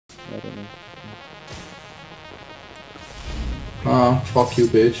I don't know. Ah, fuck you,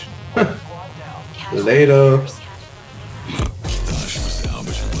 bitch. Later.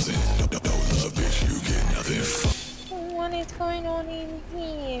 What is going on in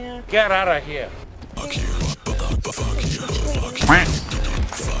here? Get out of here. Fuck you. Fuck you.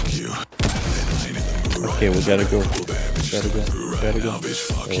 Fuck you. Okay, we gotta go. Gotta go. Hold on.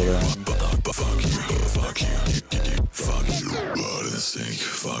 Fuck you. Blood in the sink.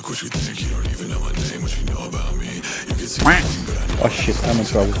 Fuck what you think. You don't even know my name. What you know about me. You can see me, but I know. Oh shit, I'm in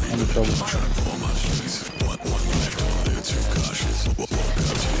trouble. I'm trying to pull my strings. One life, don't live too cautious. Woke up to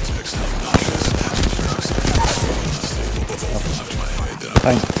your text, I'm nauseous. Unstable before I left my head. Then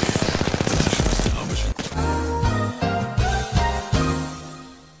I'm Fine.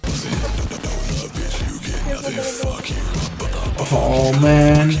 Oh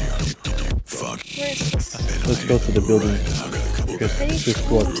man. Let's go to the building. Because this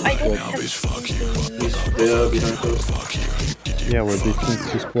squad. I don't have something. He's there behind us. Yeah, we're between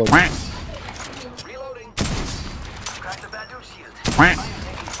two squads. Reloading. Crack the Badu shield.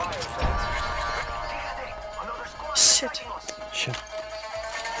 Shit. Shit.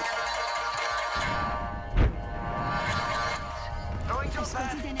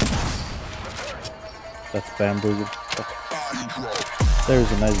 That's bamboo.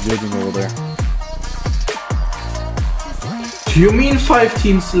 There's a nice building over there. Do you mean 5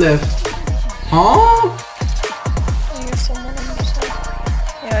 teams left? Huh? Oh, there's someone on the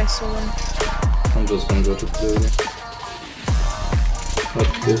side. Yeah, I saw one. I'm just gonna go to the building. But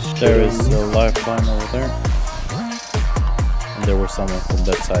this There is a lifeline over there. And there was someone from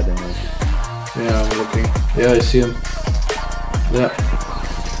that side anyway. Yeah, I'm looking. Yeah, I see him. Yeah.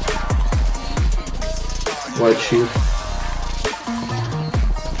 White shield.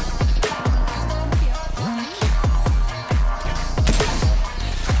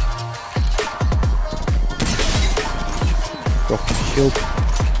 Drop the shield.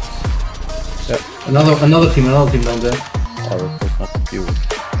 Yeah. Another team down there. Our report not to you.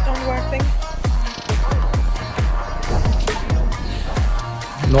 Don't warping.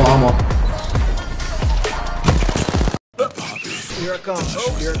 No ammo. Here it comes.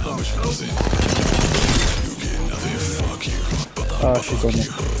 Oh, here it comes. Ah, she's on me.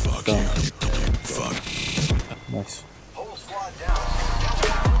 Down. Nice. Whole squad down.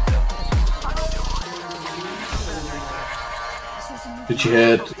 Did she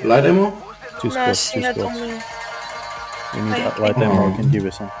had light ammo? Two No, squads, she two had squads. only... We need I- light ammo, I can give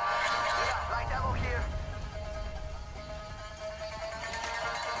you some. Light ammo here.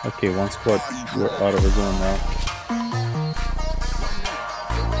 Okay, one squad. We're out of the zone now.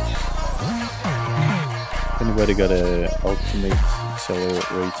 Anybody got a ultimate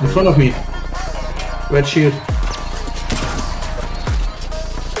accelerator? In front of me. Red shield.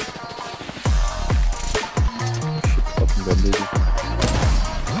 Shit, fucking got busy.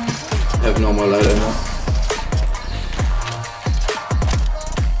 I have no more light ammo.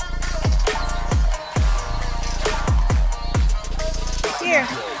 Here.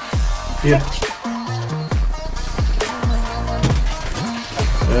 Yeah.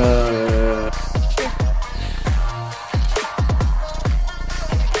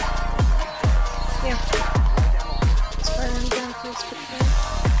 Yeah. It's fine, I'm going to this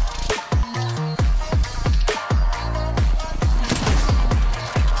before.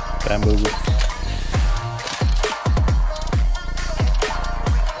 Bamboo.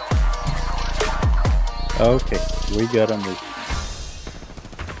 Okay, we gotta move.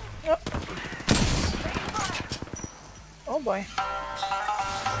 Oh boy.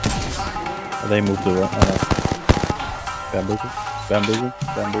 They moved the bamboo. Bamboo.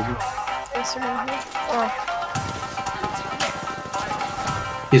 Bamboo. There's someone here. Oh,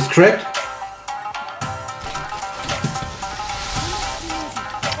 He's cracked.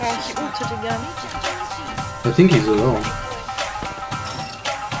 oh, he ulted again. I think he's alone.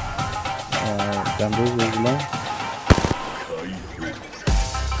 Bamboo is low.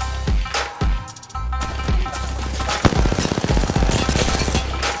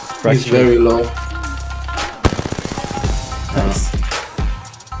 He's very low.